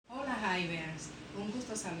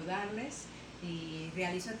gusto saludarles y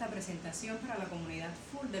realizo esta presentación para la comunidad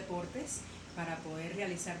Full Deportes para poder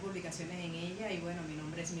realizar publicaciones en ella. Y bueno, mi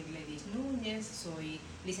nombre es Migledis Núñez, soy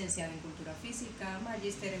licenciada en Cultura Física,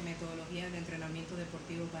 magíster en Metodología de Entrenamiento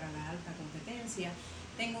Deportivo para la Alta Competencia,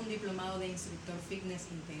 tengo un diplomado de instructor fitness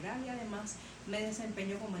integral y además me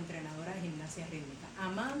desempeño como entrenadora de gimnasia rítmica.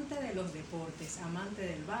 Amante de los deportes, amante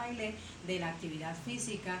del baile, de la actividad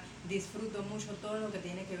física, disfruto mucho todo lo que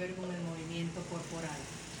tiene que ver con el movimiento corporal.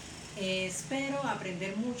 Espero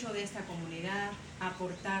aprender mucho de esta comunidad,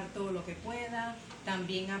 aportar todo lo que pueda,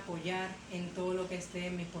 también apoyar en todo lo que esté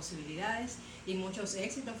en mis posibilidades y muchos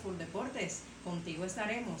éxitos Full Deportes. Contigo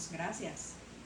estaremos. Gracias.